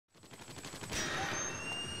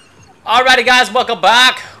Alrighty guys, welcome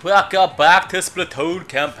back. Welcome back to Splatoon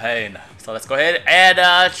campaign. So let's go ahead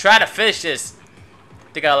and try to finish this.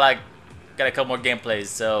 I think I got a couple more gameplays,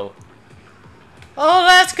 so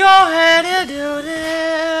let's go ahead and do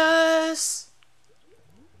this.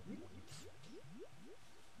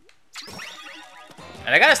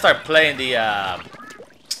 And I gotta start playing the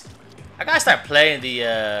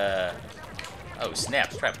oh snap,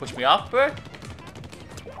 try to push me off, bro.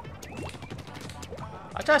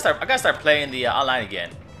 I gotta start playing the online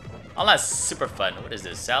again. Online's super fun. What is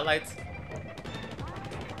this? Satellites?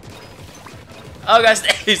 Oh, guys,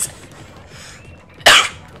 please.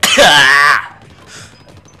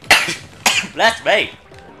 Bless me.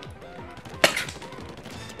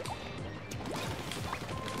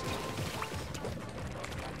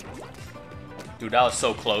 Dude, that was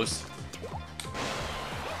so close.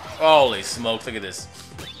 Holy smokes! Look at this.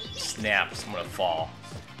 Snaps. I'm gonna fall.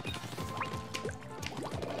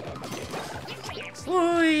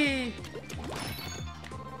 Whee!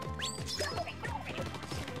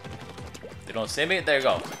 They don't see me? There you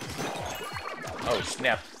go. Oh,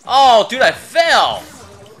 snap. Oh, dude, I fell!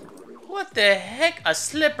 What the heck? A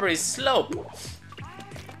slippery slope.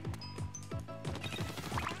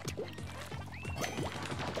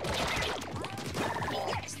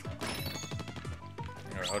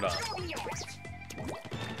 Here, hold on. I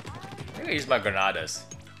think I use my granadas.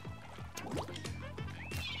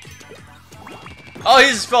 Oh, he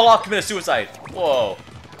just fell off, committed suicide. Whoa.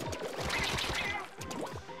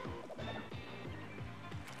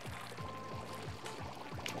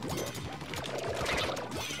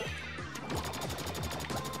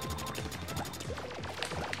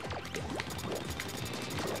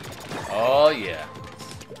 Oh, yeah.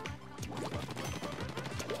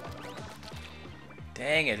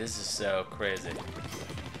 Dang it, this is so crazy.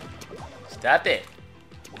 Stop it.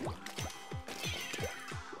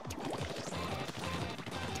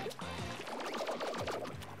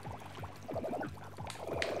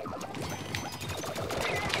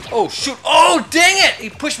 Oh shoot! Oh dang it! He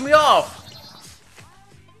pushed me off!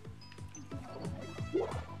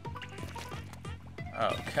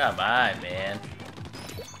 Oh come on, man.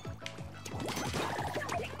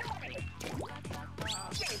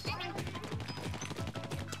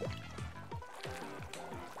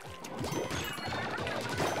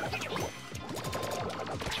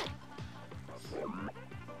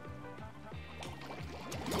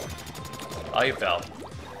 Oh, you fell.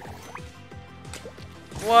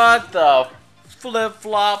 What the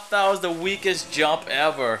flip-flop? That was the weakest jump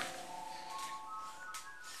ever.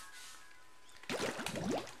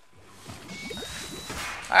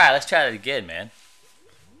 Alright, let's try it again, man.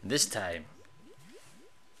 This time,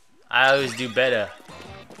 I always do better.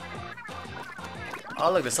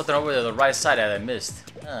 Oh look, there's something over there on the right side that I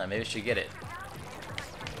missed. Maybe I should get it.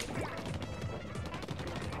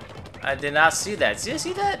 I did not see that.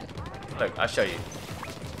 See that? Look, I'll show you.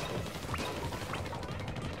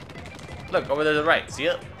 Look, over there to the right. See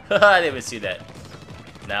it? I didn't even see that.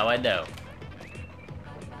 Now I know.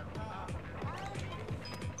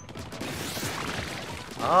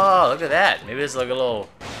 Oh, look at that. Maybe there's like a little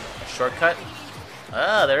shortcut.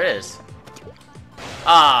 Oh, there is.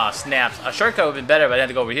 Ah, snaps. A shortcut would have been better, but I had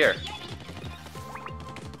to go over here.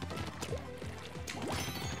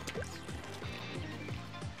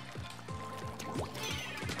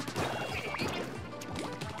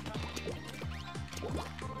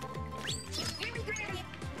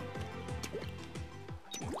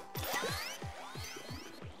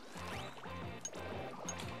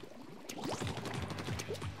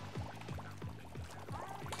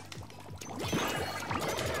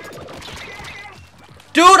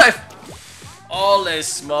 Dude, holy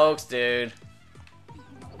smokes, dude.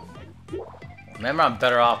 Remember, I'm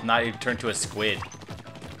better off not even turn to a squid.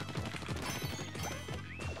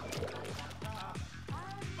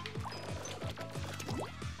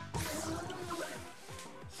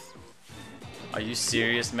 Are you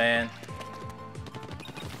serious, man?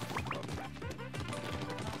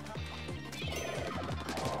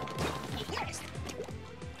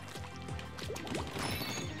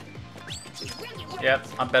 Yep,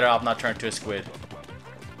 I'm better off not turning to a squid.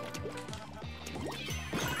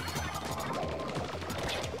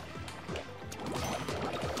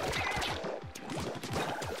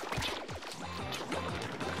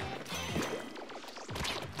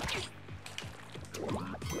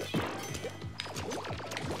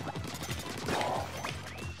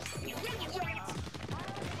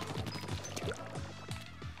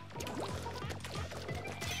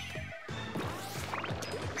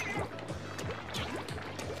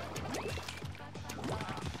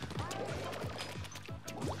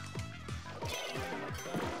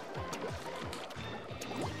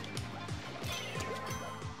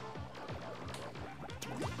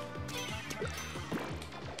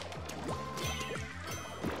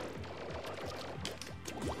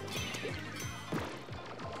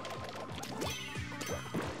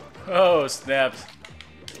 Oh, snaps.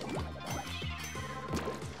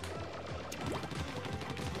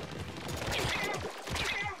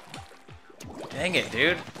 Dang it,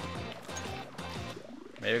 dude.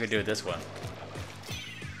 Maybe we could do it this one.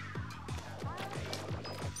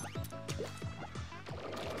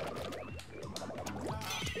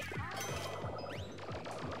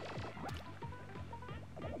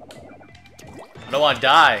 I don't want to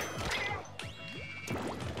die.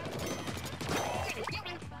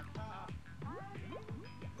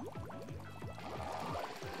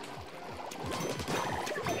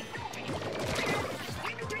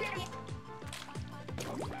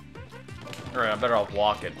 Alright, I'm better off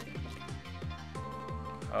walking.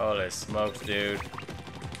 Holy smokes, dude.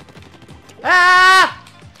 Ah!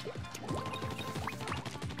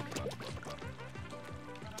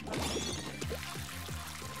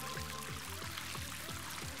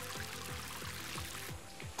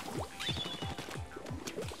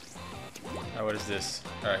 Oh, what is this?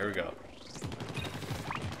 Alright, here we go.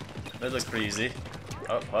 That looks pretty easy.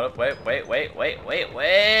 Oh, hold up, wait.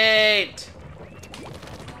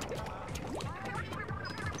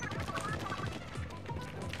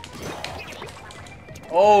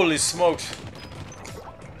 Holy smokes.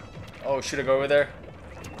 Oh, should I go over there?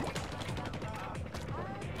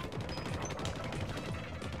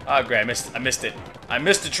 Oh, great, I missed it. I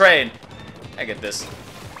missed the train. I get this.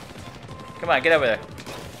 Come on, get over there.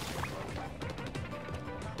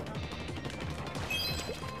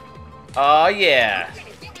 Oh, yeah.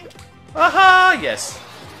 Aha, yes.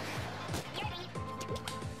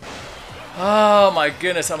 Oh my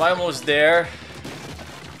goodness, am I almost there?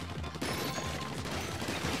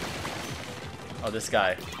 Oh, this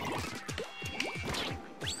guy.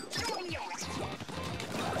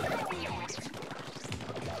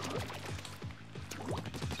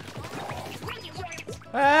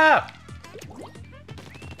 Ah!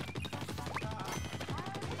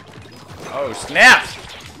 Oh, snap!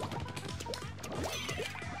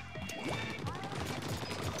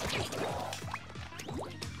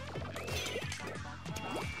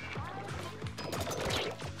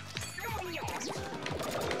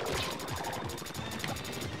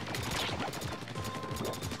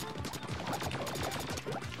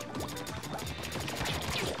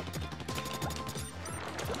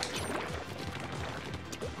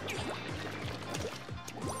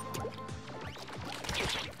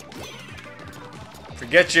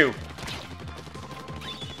 Forget you.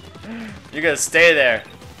 You're gonna stay there.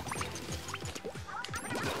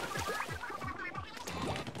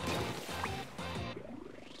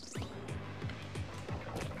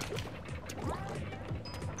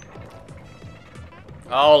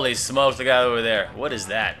 Holy smokes, the guy over there. What is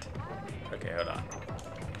that? Okay, hold on.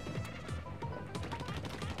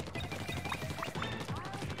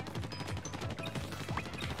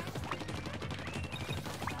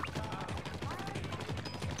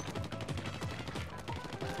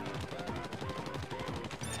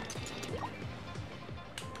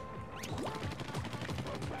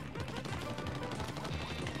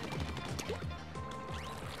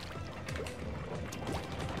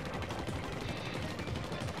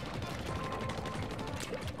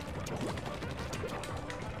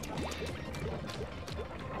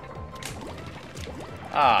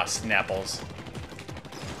 Ah, snapples.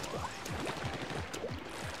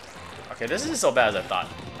 Okay, this isn't so bad as I thought.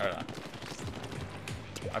 Hold on.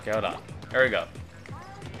 Okay, hold on. There we go.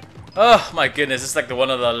 Oh my goodness, it's like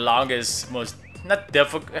one of the longest, most not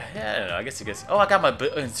difficult. Yeah, I don't know. I guess you guess. Oh, I got my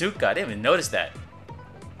bazooka. I didn't even notice that.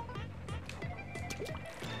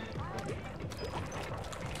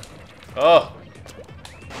 Oh.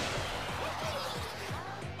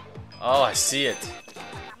 Oh, I see it.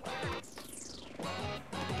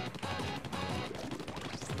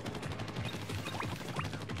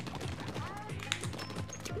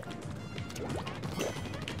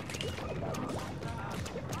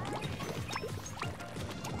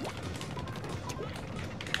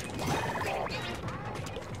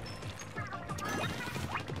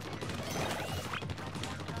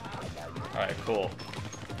 Alright, cool.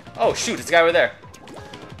 Oh shoot, it's a guy over there.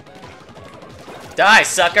 Die,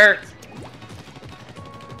 sucker!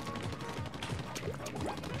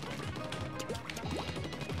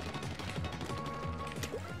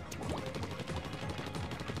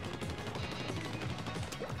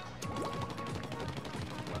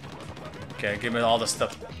 Okay, give me all the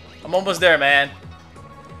stuff. I'm almost there, man.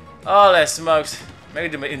 Oh, that smokes. Maybe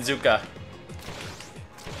do my Inzuka.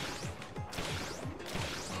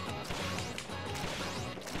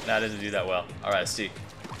 Nah, it doesn't do that well. Alright, let's see.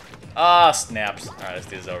 Ah, snaps. Alright, let's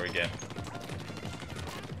do this over again.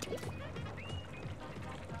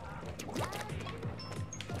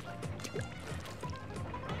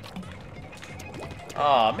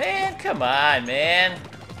 Oh man, come on, man.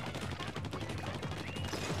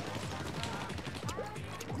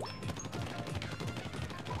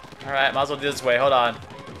 Alright, might as well do this way. Hold on.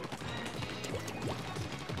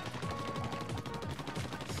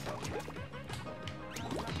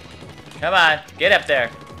 Come on, get up there.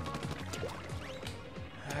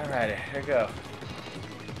 Alright, here we go.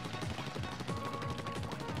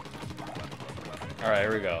 Alright,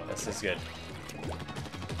 here we go. This is good.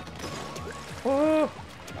 Woo!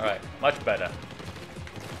 Alright, much better.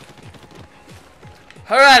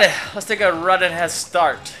 Alright, let's take a run and head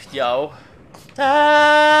start, yo.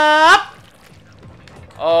 Ah!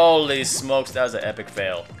 Holy smokes, that was an epic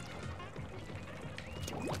fail.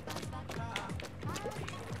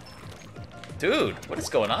 Dude, what is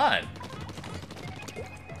going on?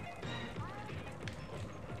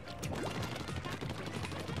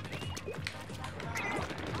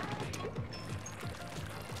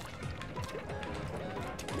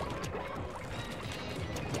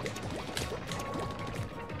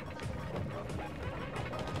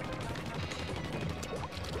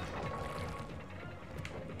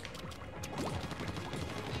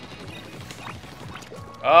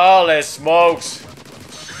 Holy smokes!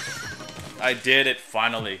 I did it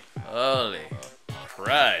finally. Holy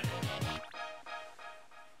crud.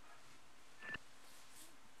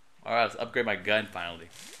 Alright, let's upgrade my gun finally.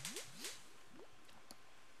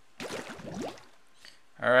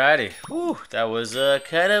 Alrighty. Whew, that was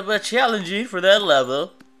kind of a challenging for that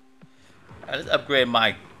level. Alright, let's upgrade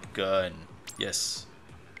my gun. Yes.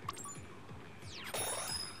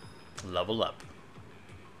 Level up.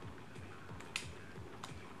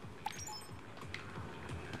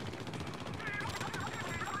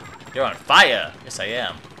 You're on fire! Yes, I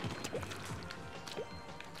am.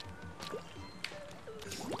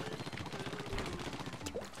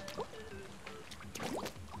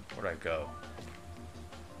 Where'd I go?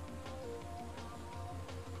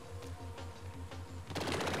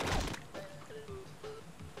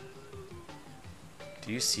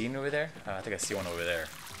 Do you see one over there? Oh, I think I see one over there.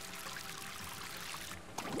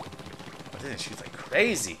 Oh, this thing shoots like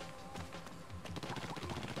crazy.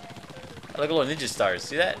 Look at little ninja stars.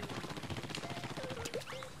 See that?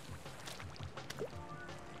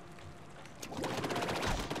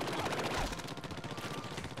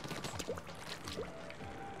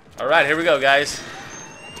 Alright, here we go, guys.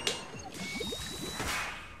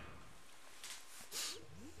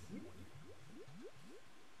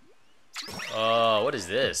 Oh, what is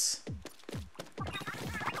this?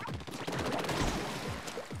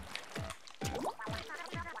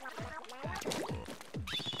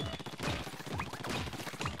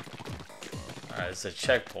 Alright, it's a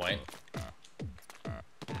checkpoint.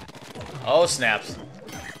 Oh, snaps.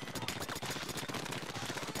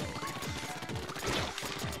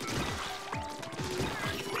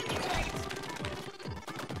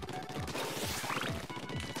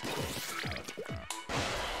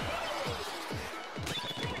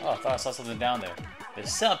 Oh, I thought I saw something down there.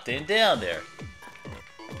 There's something down there.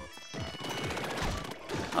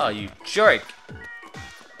 Oh, you jerk.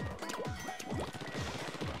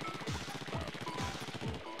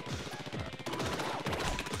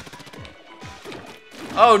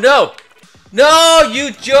 Oh, no! No,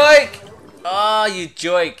 you jerk! Oh, you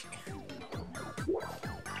jerk.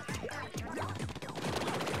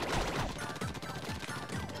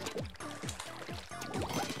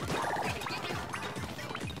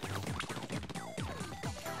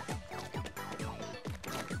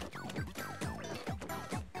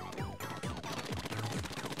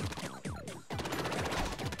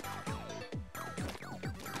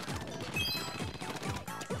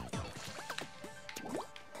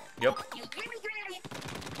 Yep.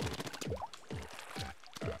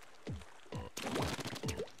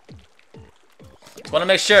 Just want to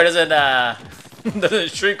make sure it doesn't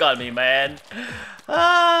doesn't shrink on me, man.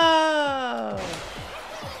 Ah.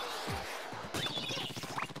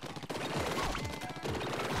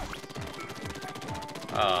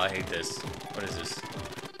 Oh, I hate this. What is this?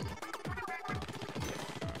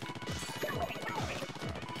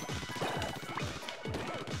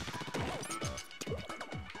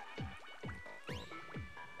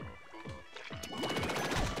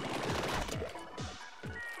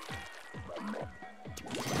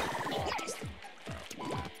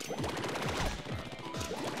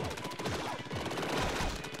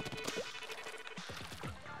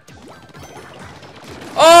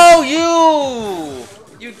 Oh,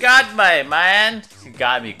 you got me, man. You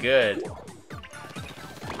got me good.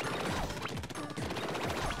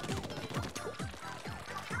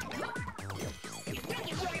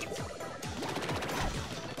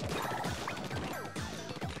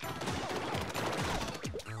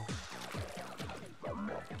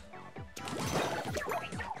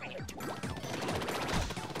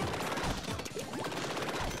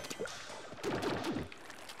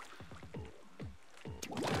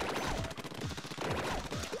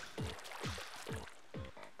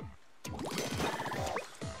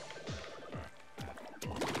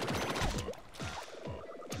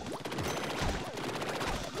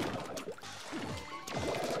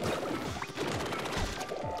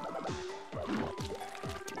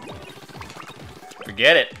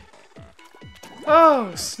 Get it.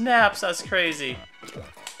 Oh, snaps. That's crazy.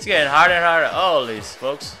 It's getting harder and harder. Holy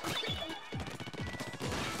folks.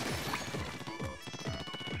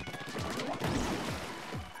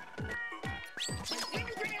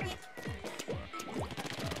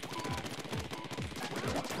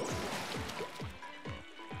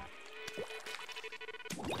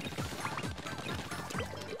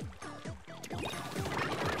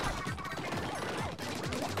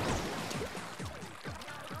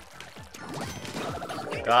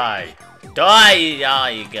 Die. Die,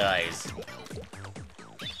 you guys.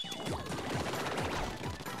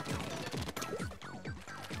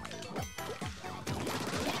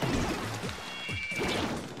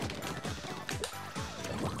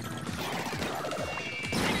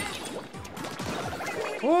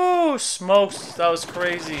 Woo, smokes. That was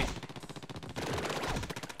crazy.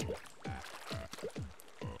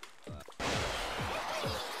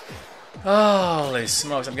 Holy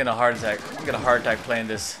smokes, I'm getting a heart attack. I'm getting a heart attack playing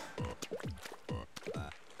this.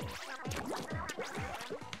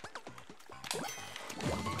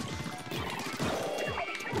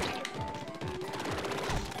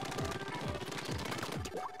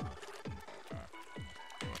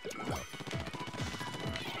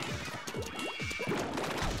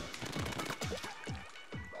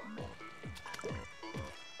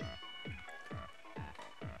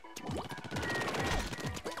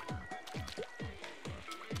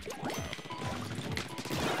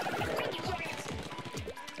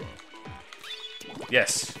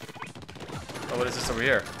 Yes. Oh, what is this over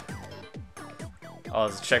here? Oh,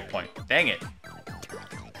 it's a checkpoint. Dang it.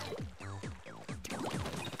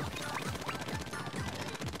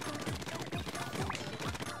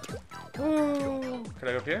 Ooh. Can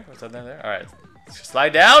I go up here? What's up there? Alright. Let's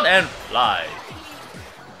slide down and fly.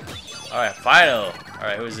 Alright, final.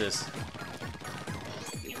 Alright, who is this?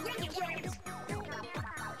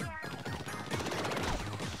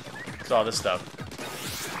 What's all this stuff?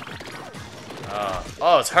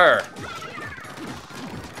 Oh, it's her.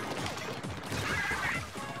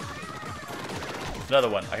 Another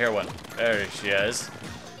one. I hear one. There she is.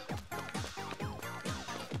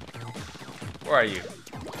 Where are you?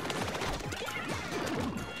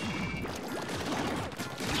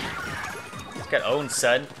 Got own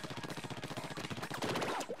son.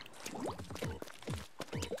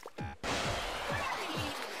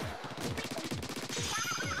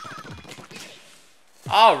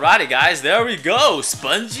 Alrighty guys, there we go.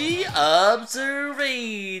 Spongy Observatory.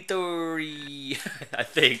 I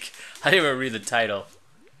think. I didn't even read the title.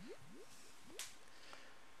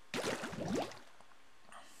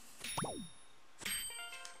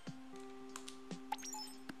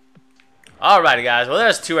 Alrighty guys, well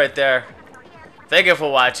there's two right there. Thank you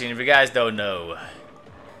for watching. If you guys don't know,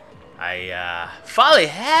 I finally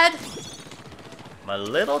had my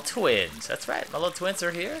little twins. That's right, my little twins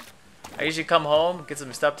are here. I usually come home, get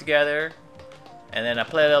some stuff together, and then I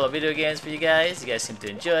play a little video games for you guys. You guys seem to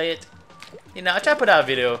enjoy it. You know, I try to put out a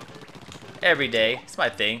video every day. It's my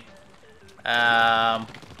thing. Yeah,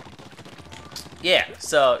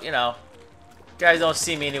 so, you know, you guys don't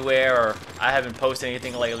see me anywhere, or I haven't posted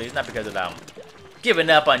anything lately. It's not because of I'm giving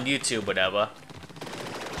up on YouTube, whatever.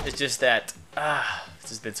 It's just that, it's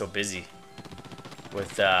just been so busy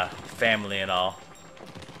with family and all.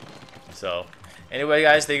 So, anyway,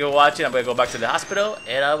 guys, thank you for watching. I'm going to go back to the hospital,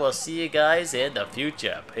 and I will see you guys in the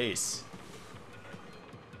future. Peace.